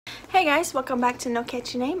Hey guys, welcome back to No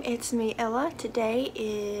Catchy Name. It's me, Ella. Today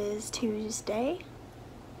is Tuesday,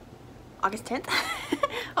 August 10th.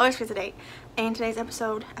 Always forget the date. And today's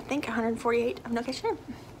episode, I think 148 of No Catchy Name.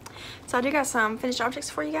 So I do got some finished objects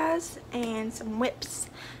for you guys and some whips,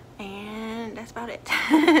 and that's about it.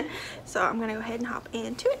 So I'm gonna go ahead and hop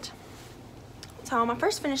into it. So my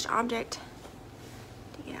first finished object,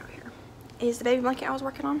 to get out here, is the baby blanket I was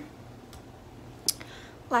working on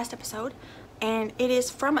last episode. And it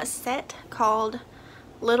is from a set called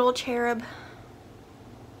Little Cherub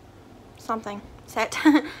something set.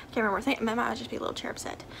 Can't remember. I think it might just be Little Cherub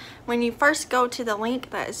set. When you first go to the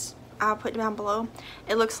link that is I'll put down below,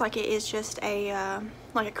 it looks like it is just a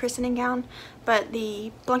like a christening gown, but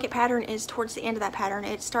the blanket pattern is towards the end of that pattern.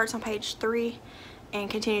 It starts on page 3 and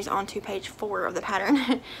continues on to page 4 of the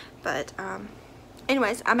pattern. But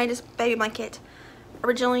anyways, I made this baby blanket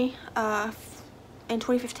originally in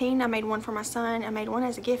 2015. I made one for my son. I made one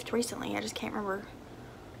as a gift recently. I just can't remember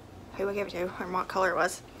who I gave it to or what color it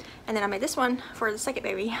was. And then I made this one for the second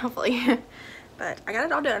baby, hopefully. But I got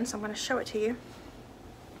it all done, so I'm going to show it to you.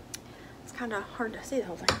 It's kind of hard to see the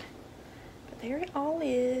whole thing, but there it all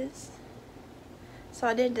is. So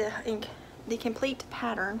I did the complete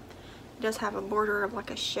pattern. It does have a border of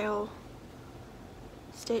like a shell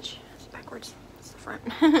stitch. It's backwards. It's the front.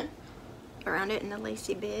 Around it, and the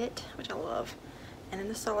lacy bit, which I love. And then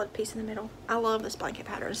the solid piece in the middle. I love this blanket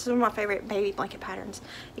pattern. This is one of my favorite baby blanket patterns.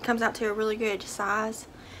 It comes out to a really good size,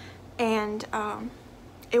 and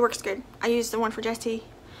it works good. I used the one for Jesse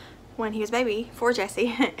when he was baby for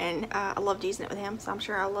Jesse, and I loved using it with him, so I'm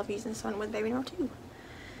sure I'll love using this one with baby now too.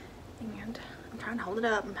 And I'm trying to hold it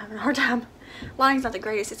up. I'm having a hard time. Lighting's not the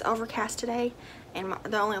greatest. It's overcast today, and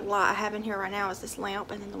the only light I have in here right now is this lamp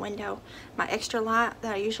and then the window. My extra light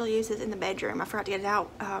that I usually use is in the bedroom. I forgot to get it out.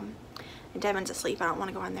 And Devin's asleep. I don't want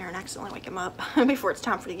to go in there and accidentally wake him up before it's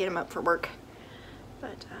time to get him up for work.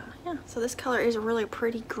 But yeah, so this color is a really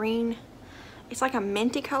pretty green. It's like a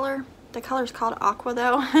minty color. The color is called aqua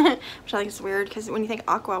though, which I think is weird because when you think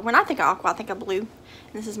aqua, when I think of aqua, I think of blue, and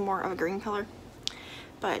this is more of a green color.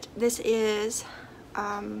 But this is,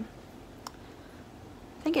 I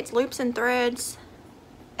think it's Loops and Threads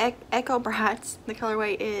Echo Brights. The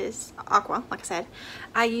colorway is aqua, like I said.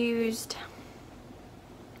 I used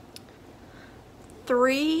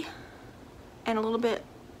 3 and a little bit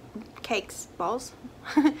cakes balls.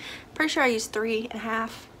 Pretty sure I used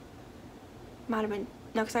 3.5. Might have been,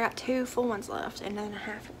 no, because I got 2 full ones left and then a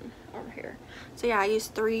half over here. So yeah, I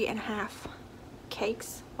used 3.5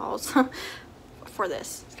 cakes balls for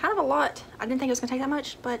this. It's kind of a lot. I didn't think it was gonna take that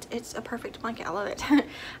much, but it's a perfect blanket. I love it.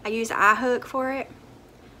 I used an eye hook for it,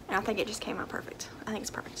 and I think it just came out perfect. I think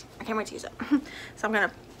it's perfect. I can't wait to use it. So I'm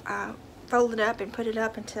gonna fold it up and put it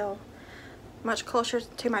up until much closer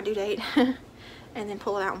to my due date, and then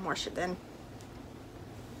pull it out and wash it then.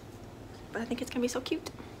 But I think it's gonna be so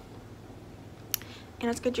cute,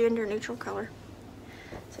 and it's good gender neutral color.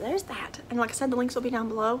 So there's that, and like I said, the links will be down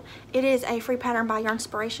below. It is a free pattern by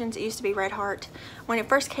Yarnspirations. It used to be Red Heart. When it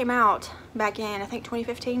first came out back in, I think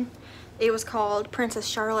 2015, it was called Princess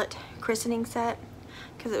Charlotte Christening Set,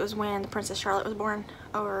 because it was when the Princess Charlotte was born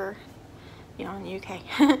over, you know, in the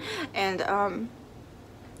UK. And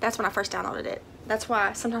that's when I first downloaded it. That's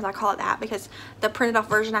why sometimes I call it that, because the printed off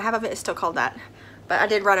version I have of it is still called that. But I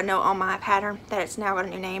did write a note on my pattern that it's now got a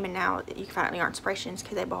new name, and now you can find it in Yarnspirations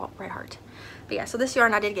because they bought Red Heart. But yeah, so this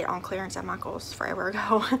yarn I did get on clearance at Michael's forever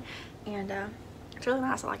ago. And it's really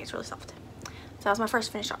nice. I like it. It's really soft. So that was my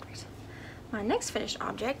first finished object. My next finished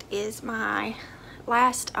object is my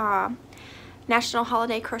last National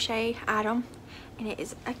Holiday Crochet item, and it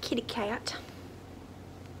is a kitty cat.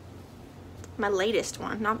 My latest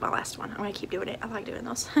one, not my last one. I'm gonna keep doing it. I like doing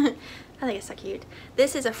those. I think it's so cute.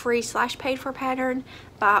 This is a free / paid for pattern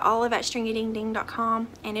by Olive at StringyDingDing.com,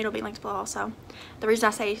 and it'll be linked below also. The reason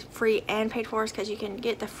I say free and paid for is because you can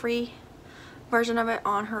get the free version of it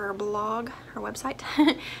on her blog, her website,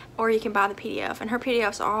 or you can buy the PDF, and her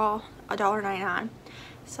PDFs are all $1.99.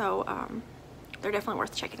 So they're definitely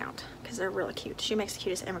worth checking out because they're really cute. She makes the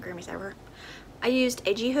cutest amigurumis ever. I used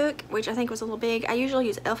a G hook, which I think was a little big. I usually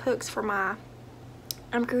use F hooks for my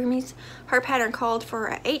amigurumis. Her pattern called for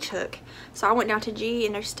a H hook, so I went down to G,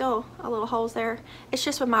 and there's still a little holes there. It's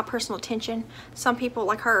just with my personal tension. Some people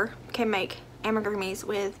like her can make amigurumis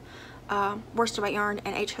with worsted weight yarn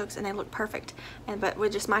and H hooks, and they look perfect. But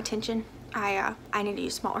with just my tension, I need to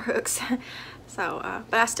use smaller hooks. So,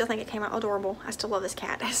 but I still think it came out adorable. I still love this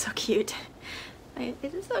cat. It's so cute. It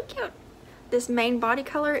is so cute. This main body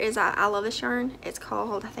color is I love this yarn. It's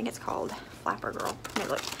called, I think it's called Flapper Girl. Let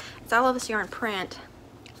me look. It's I love this yarn print,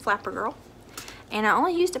 Flapper Girl. And I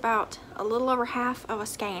only used about a little over half of a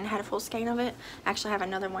skein. I had a full skein of it. I actually have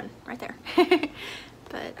another one right there.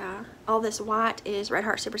 But all this white is Red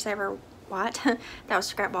Heart Super Saver white. That was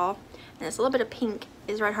scrap ball. And this little bit of pink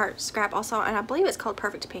is Red Heart scrap also, and I believe it's called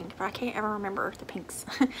Perfect Pink, but I can't ever remember the pinks.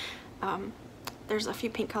 There's a few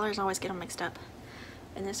pink colors, I always get them mixed up.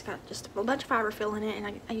 And this got just a bunch of fiber fill in it,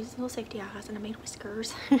 and I used little safety eyes, and I made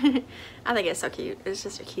whiskers. I think it's so cute. It's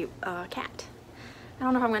just a cute cat. I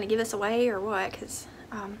don't know if I'm going to give this away or what, because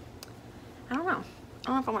I don't know. I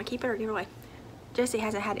don't know if I want to keep it or give it away. Jesse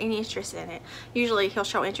hasn't had any interest in it. Usually he'll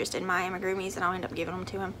show interest in my amigurumis and I'll end up giving them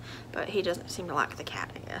to him, but he doesn't seem to like the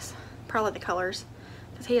cat, I guess. Probably the colors,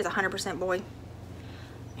 because he is 100% boy.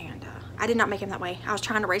 And I did not make him that way. I was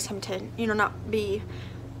trying to raise him to, you know, not be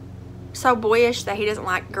so boyish that he doesn't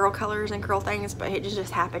like girl colors and girl things, but it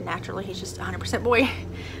just happened naturally. He's just 100% boy.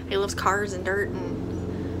 He loves cars and dirt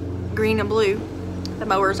and green and blue. The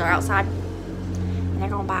mowers are outside and they're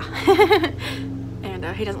going by. And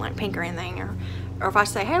he doesn't like pink or anything, or if I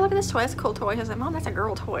say, hey, look at this toy, that's a cool toy, he's like, Mom, that's a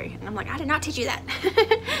girl toy. And I'm like, I did not teach you that.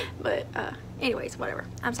 But anyways, whatever.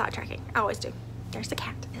 I'm sidetracking. I always do. There's the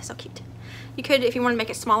cat. It's so cute. You could, if you want to make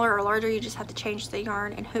it smaller or larger, you just have to change the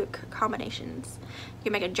yarn and hook combinations. You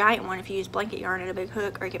can make a giant one if you use blanket yarn and a big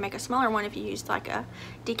hook, or you can make a smaller one if you use like a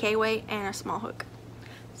DK weight and a small hook.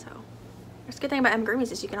 So that's the good thing about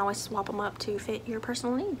amigurumis is you can always swap them up to fit your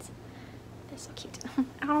personal needs. It's so cute.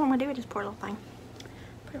 I don't know what I'm going to do with this poor little thing.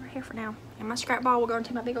 Put it right here for now. And my scrap ball will go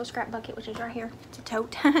into my big old scrap bucket, which is right here. It's a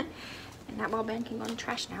tote. And that ball band can go in the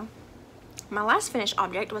trash now. My last finished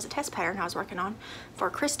object was a test pattern I was working on for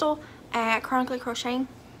Crystal at Chronically Crocheting.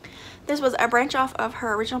 This was a branch off of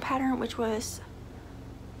her original pattern, which was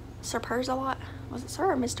Sir Purse-a-Lot. Was it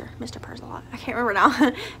Sir or Mr.? Mr. Purse-a-Lot. I can't remember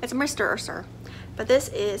now. It's Mr. or Sir. But this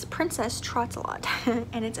is Princess Trots-a-Lot.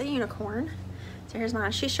 And it's a unicorn. So here's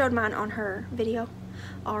mine. She showed mine on her video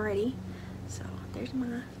already. So there's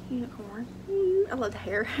my unicorn. I love the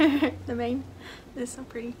hair. The mane is so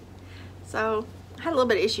pretty. So I had a little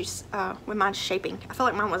bit of issues with mine shaping. I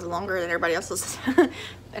felt like mine was longer than everybody else's.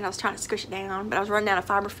 And I was trying to squish it down, but I was running out of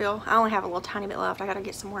fiber fill. I only have a little tiny bit left. I gotta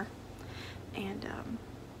get some more. And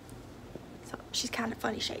so she's kind of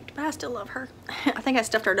funny shaped, but I still love her. I think I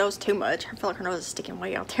stuffed her nose too much. I feel like her nose is sticking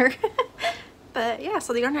way out there. But yeah,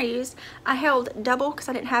 so the yarn I used, I held double because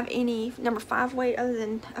I didn't have any number 5 weight other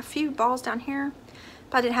than a few balls down here,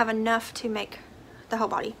 but I didn't have enough to make the whole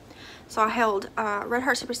body. So I held Red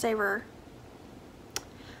Heart Super Saver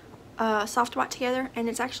soft white together, and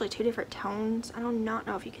it's actually 2 different tones. I do not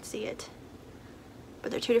know if you can see it, but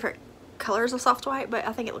they're 2 different colors of soft white, but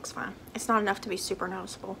I think it looks fine. It's not enough to be super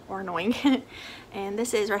noticeable or annoying. And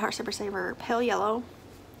this is Red Heart Super Saver Pale Yellow.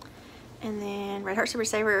 And then Red Heart Super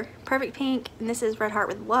Saver Perfect Pink, and this is Red Heart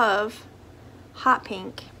with Love Hot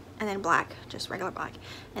Pink, and then black, just regular black.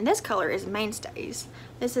 And this color is Mainstays.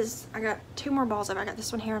 This is, I got 2 more balls of it. I got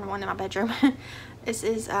this one here and one in my bedroom. This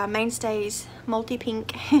is Mainstays Multi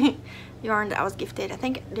Pink yarn that I was gifted, I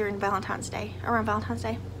think during Valentine's Day, around Valentine's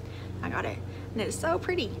Day. I got it, and it is so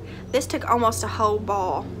pretty. This took almost a whole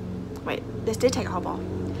ball. Wait, this did take a whole ball.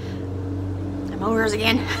 Mowers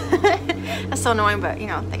again. That's so annoying, but you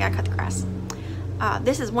know, they gotta cut the grass.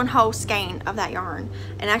 This is 1 whole skein of that yarn,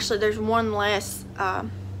 and actually there's 1 less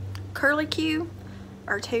curly Q,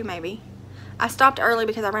 or 2 maybe. I stopped early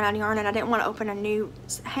because I ran out of yarn and I didn't want to open a new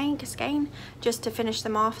skein just to finish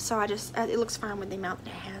them off, so I just, it looks fine with the amount that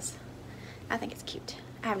it has. I think it's cute.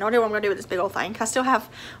 I have no idea what I'm gonna do with this big old thing. I still have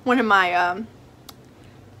one of my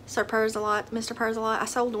Sir Purse-a-Lot, Mr. Purse-a-Lot. I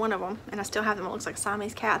sold one of them and I still have them. It looks like a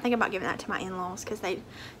Siamese cat. I think about giving that to my in-laws because they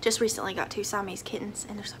just recently got 2 Siamese kittens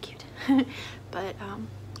and they're so cute. But I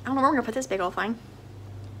don't know where we're gonna put this big old thing.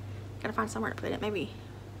 Gotta find somewhere to put it. Maybe,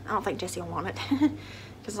 I don't think Jesse will want it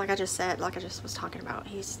because like I just said, like I just was talking about,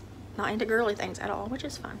 he's not into girly things at all, which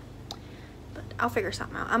is fine. But I'll figure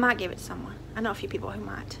something out. I might give it to someone. I know a few people who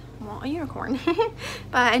might want a unicorn.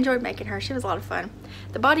 But I enjoyed making her. She was a lot of fun.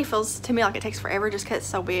 The body feels to me like it takes forever just because it's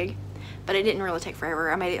so big, but it didn't really take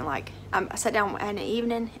forever. I made it in like, I sat down in the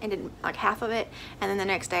evening and did like half of it, and then the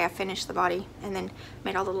next day I finished the body and then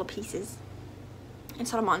made all the little pieces and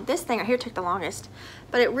set them on. This thing right here took the longest,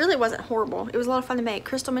 but it really wasn't horrible. It was a lot of fun to make.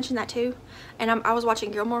 Crystal mentioned that too, and I was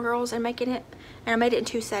watching Gilmore Girls and making it, and I made it in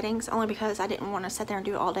 2 settings only because I didn't want to sit there and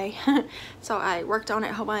do it all day. So I worked on it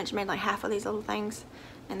a whole bunch, made like half of these little things,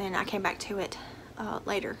 and then I came back to it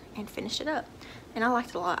later and finished it up, and I liked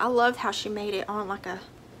it a lot. I loved how she made it on like a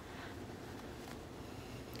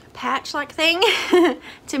patch like thing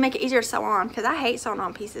to make it easier to sew on, because I hate sewing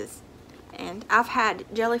on pieces. And I've had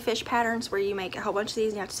jellyfish patterns where you make a whole bunch of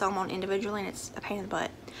these and you have to sew them on individually, and it's a pain in the butt.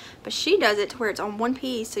 But she does it to where it's on one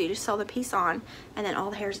piece, so you just sew the piece on and then all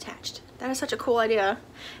the hair is attached. That is such a cool idea.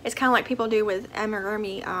 It's kind of like people do with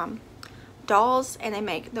amigurumi dolls, and they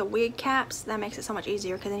make the wig caps. That makes it so much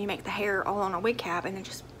easier because then you make the hair all on a wig cap and then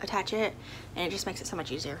just attach it, and it just makes it so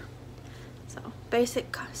much easier. So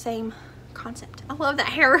basic, same concept. I love that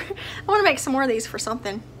hair. I want to make some more of these for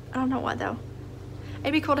something. I don't know what though.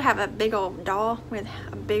 It'd be cool to have a big old doll with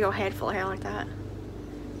a big old head full of hair like that.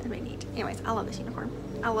 That'd be neat. Anyways, I love this unicorn.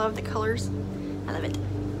 I love the colors. I love it.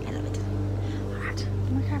 I love it. Alright,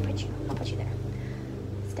 where can I put you? I'll put you there.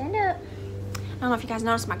 Stand up. I don't know if you guys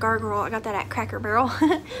noticed my gargoyle. I got that at Cracker Barrel.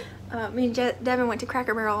 Me and Devin went to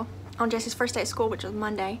Cracker Barrel on Jesse's first day of school, which was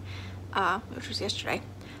Monday, which was yesterday,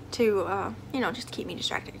 to, you know, just to keep me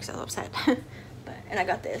distracted because I was upset. And I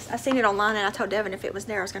got this. I seen it online and I told Devin if it was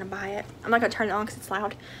there I was going to buy it. I'm not going to turn it on because it's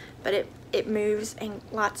loud, but it moves and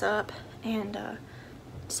lights up and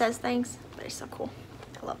says things, but it's so cool.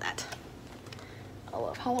 I love that. I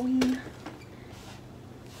love Halloween.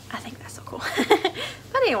 I think that's so cool.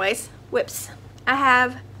 But anyways, whips. I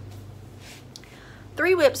have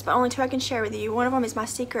 3 whips, but only 2 I can share with you. One of them is my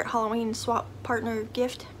secret Halloween swap partner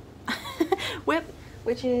gift whip,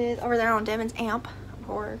 which is over there on Devin's amp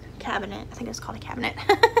or cabinet. I think it's called a cabinet.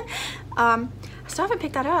 I still haven't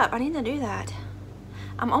picked that up. I need to do that.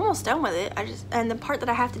 I'm almost done with it. And the part that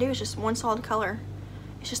I have to do is just one solid color.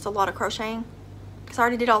 It's just a lot of crocheting because I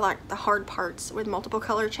already did all like the hard parts with multiple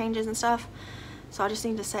color changes and stuff. So I just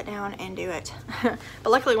need to sit down and do it. But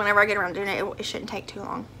luckily whenever I get around doing it, it shouldn't take too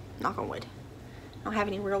long. Knock on wood. I don't have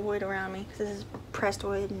any real wood around me because this is pressed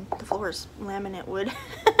wood and the floor is laminate wood.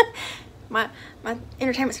 my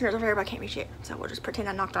entertainment center is over here, but I can't reach it, so we'll just pretend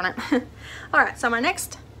I knocked on it. Alright, so my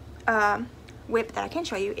next whip that I can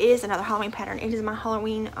show you is another Halloween pattern. It is my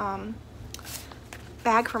Halloween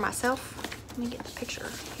bag for myself. Let me get the picture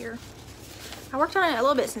here. I worked on it a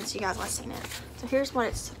little bit since you guys last seen it. So here's what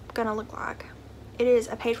it's gonna look like. It is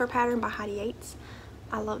a paid for pattern by Heidi Yates.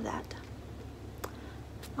 I love that.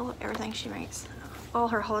 I love everything she makes. All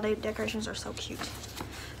her holiday decorations are so cute.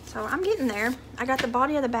 So I'm getting there. I got the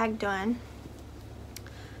body of the bag done.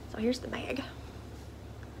 So here's the bag.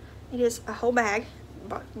 It is a whole bag.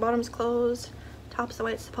 Bottom's closed. Top's the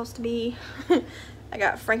way it's supposed to be. I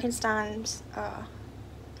got Frankenstein's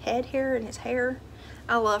head here and his hair.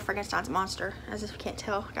 I love Frankenstein's monster, as if you can't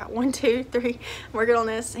tell. I got 1, 2, 3. I'm working on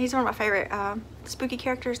this. He's one of my favorite spooky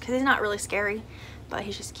characters because he's not really scary, but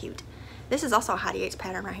he's just cute. This is also a Heidi Yates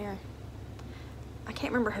pattern right here. I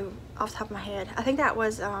can't remember who off the top of my head. I think that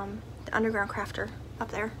was the Underground Crafter up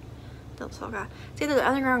there. The little guy. It's either the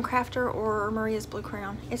Underground Crafter or Maria's Blue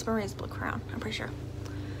Crown. It's Maria's Blue Crown, I'm pretty sure.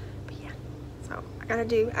 But yeah, so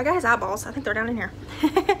I got his eyeballs. I think they're down in here.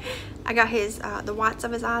 I got his the whites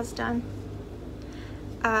of his eyes done.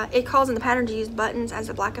 It calls in the pattern to use buttons as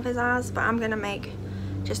the black of his eyes, but I'm gonna make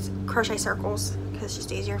just crochet circles because it's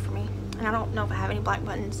just easier for me. And I don't know if I have any black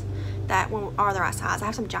buttons that are the right size. I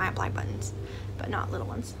have some giant black buttons, but not little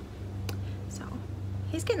ones. So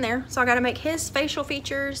he's getting there. So I got to make his facial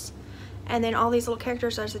features, and then all these little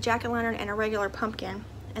characters. There's a jack-o'-lantern and a regular pumpkin,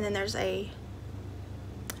 and then there's a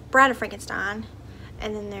Bride of Frankenstein,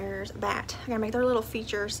 and then there's a bat. I gotta make their little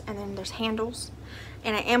features, and then there's handles.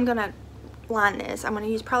 And I am gonna line this. I'm gonna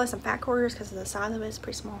use probably some fat quarters because of the size of it. It's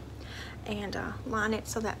pretty small, and line it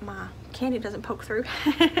so that my candy doesn't poke through.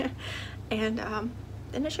 And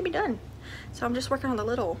then it should be done. So I'm just working on the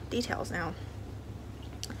little details now.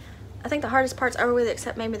 I think the hardest part's over with,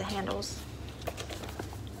 except maybe the handles.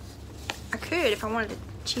 I could, if I wanted to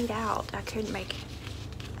cheat out, I could make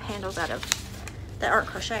handles out of that aren't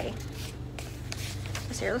crochet.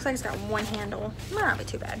 Let's see, it looks like it's got 1 handle. Might not be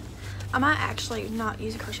too bad. I might actually not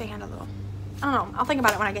use a crochet handle though. I don't know. I'll think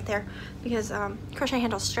about it when I get there because crochet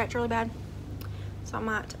handles stretch really bad. So I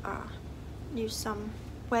might use some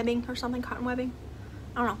webbing or something, cotton webbing.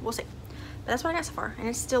 I don't know. We'll see. But that's what I got so far. And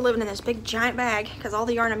it's still living in this big giant bag because all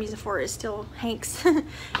the yarn I'm using for it is still Hank's. I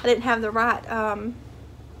didn't have the right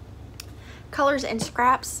colors and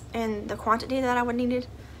scraps and the quantity that I would needed.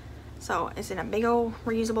 So it's in a big old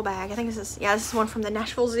reusable bag. I think this is, yeah, this is one from the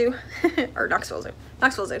Nashville Zoo. Or Knoxville Zoo.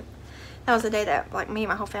 Knoxville Zoo. That was the day that like me and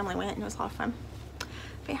my whole family went, and it was a lot of fun.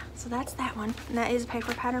 But yeah, so that's that one. And that is a paid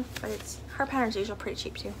for pattern, but her patterns are usually pretty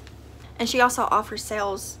cheap too. And she also offers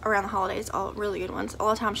sales around the holidays, all really good ones. A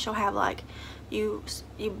lot of times she'll have like, you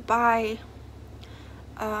buy,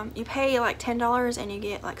 you pay like $10 and you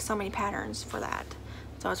get like so many patterns for that.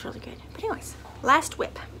 So it's really good. But anyways, last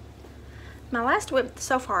whip. My last whip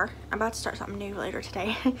so far, I'm about to start something new later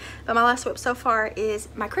today, but my last whip so far is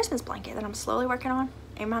my Christmas blanket that I'm slowly working on.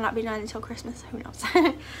 It might not be done until Christmas, who knows.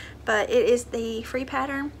 But it is the free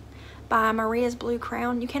pattern by Maria's Blue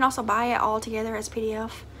Crown. You can also buy it all together as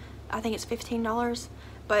PDF. I think it's $15,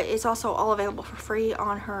 but it's also all available for free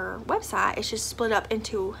on her website. It's just split up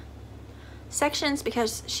into sections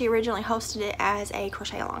because she originally hosted it as a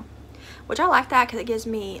crochet along, which I like that because it gives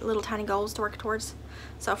me little tiny goals to work towards.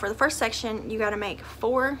 So for the first section, you got to make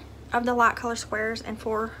 4 of the light color squares and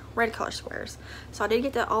 4 red color squares. So I did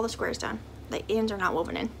get all the squares done. The ends are not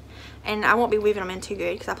woven in, and I won't be weaving them in too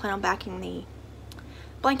good because I plan on backing the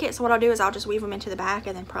blanket. So what I'll do is I'll just weave them into the back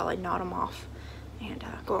and then probably knot them off and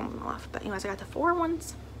go on with them off. But anyways, I got the 4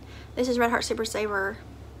 ones. This is Red Heart Super Saver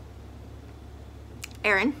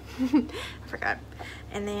Erin. I forgot.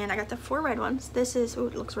 And then I got the 4 red ones. This is, ooh,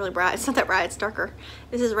 it looks really bright. It's not that bright, it's darker.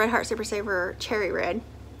 This is Red Heart Super Saver Cherry Red.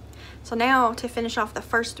 So now to finish off the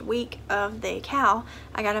first week of the cow,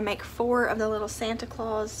 I gotta make 4 of the little Santa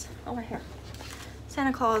Claus, oh right here,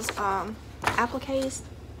 Santa Claus appliques.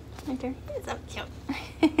 Right there. It's so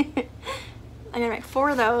cute. I'm gonna make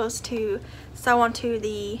 4 of those to sew onto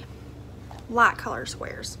the light color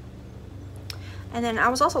squares. And then I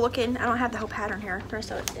was also looking, I don't have the whole pattern here, the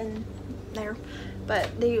rest of it's in there,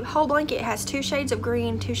 but the whole blanket has 2 shades of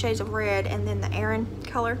green, 2 shades of red, and then the Erin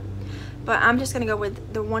color. But I'm just gonna go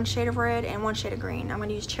with the 1 shade of red and 1 shade of green. I'm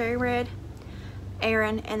gonna use cherry red,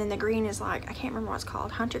 Erin, and then the green is like, I can't remember what it's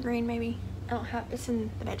called, hunter green maybe? I don't have, it's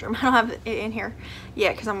in the bedroom. I don't have it in here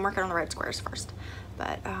yet because I'm working on the red squares first.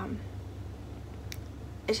 But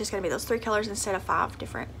it's just gonna be those 3 colors instead of 5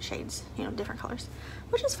 different shades, you know, different colors,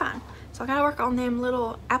 which is fine. So I gotta work on them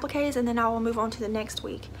little appliques, and then I will move on to the next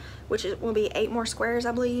week, which will be 8 more squares,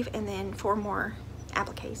 I believe, and then 4 more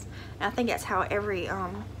appliques. And I think that's how every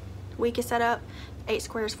week is set up: 8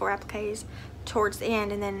 squares, 4 appliques towards the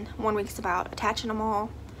end, and then 1 week is about attaching them all,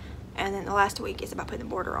 and then the last week is about putting the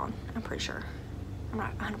border on. I'm pretty sure. I'm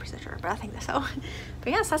not 100% sure, but I think that's so.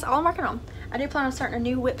 But yes, that's all I'm working on. I do plan on starting a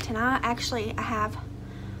new whip tonight. Actually, I have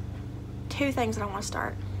 2 things that I want to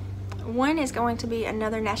start. One is going to be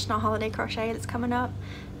another national holiday crochet that's coming up,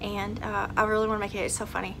 and I really want to make it. It's so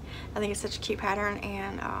funny. I think it's such a cute pattern,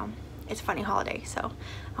 and it's a funny holiday, so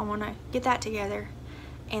I want to get that together.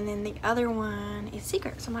 And then the other one is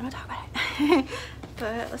secret, so I'm not gonna talk about it.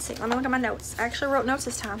 But let's see, let me look at my notes. I actually wrote notes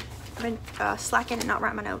this time. I've been slacking and not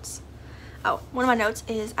writing my notes. Oh, one of my notes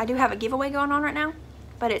is I do have a giveaway going on right now,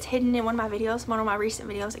 but it's hidden in one of my videos, one of my recent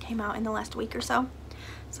videos that came out in the last week or so.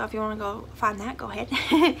 So if you want to go find that, go ahead.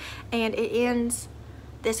 And it ends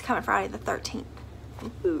this coming Friday the 13th.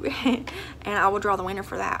 Ooh. And I will draw the winner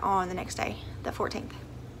for that on the next day, the 14th.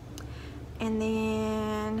 And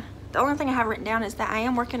then the only thing I have written down is that I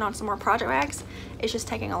am working on some more project bags. It's just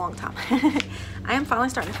taking a long time. I am finally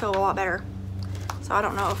starting to feel a lot better. So I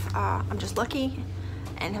don't know if I'm just lucky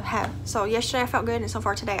and have, so yesterday I felt good, and so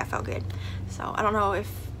far today I felt good. So I don't know if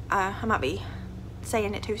I might be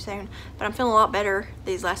saying it too soon, but I'm feeling a lot better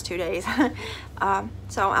these last 2 days.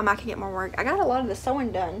 So I might get more work. I got a lot of the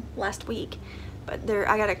sewing done last week, but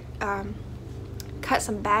I gotta cut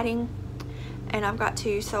some batting, and I've got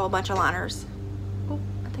to sew a bunch of liners. Oh,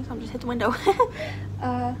 I think I'm just hit the window.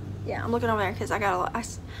 Yeah, I'm looking over there because I got a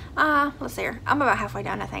lot. Let's see here. I'm about halfway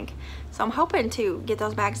done, I think. So I'm hoping to get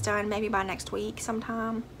those bags done maybe by next week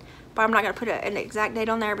sometime, but I'm not gonna put an exact date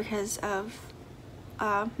on there because of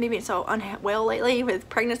me being so unwell lately with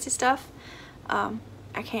pregnancy stuff.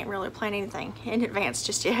 I can't really plan anything in advance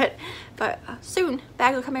just yet, but soon,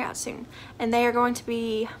 bags will come out soon. And they are going to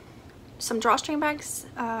be some drawstring bags,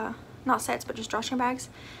 not sets, but just drawstring bags.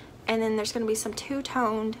 And then there's going to be some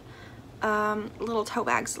 2-toned little tote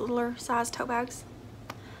bags, littler size tote bags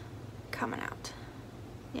coming out.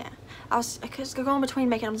 Yeah, I was going between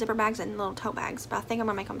making them zipper bags and little tote bags, but I think I'm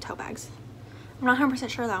going to make them tote bags. I'm not 100%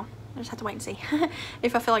 sure though. I just have to wait and see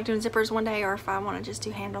if I feel like doing zippers one day or if I want to just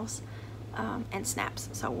do handles and snaps.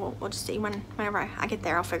 So we'll just see whenever I get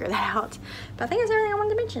there. I'll figure that out. But I think that's everything I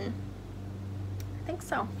wanted to mention. I think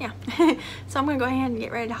so, yeah. So I'm gonna go ahead and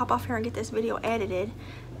get ready to hop off here and get this video edited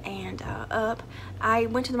and up. I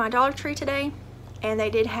went to my Dollar Tree today, and they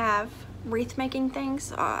did have wreath making things.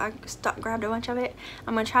 So I grabbed a bunch of it.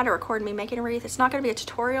 I'm gonna try to record me making a wreath. It's not gonna be a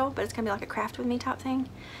tutorial, but it's gonna be like a craft with me type thing,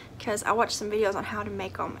 because I watched some videos on how to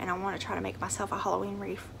make them, and I want to try to make myself a Halloween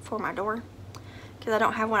wreath for my door, because I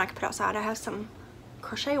don't have one I can put outside. I have some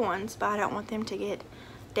crochet ones, but I don't want them to get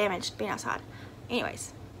damaged being outside.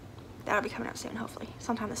 Anyways, that'll be coming out soon, hopefully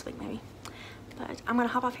sometime this week maybe. But I'm gonna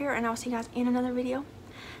hop off here, and I'll see you guys in another video.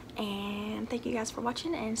 And thank you guys for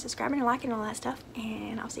watching and subscribing and liking and all that stuff,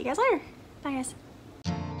 and I'll see you guys later. Bye guys.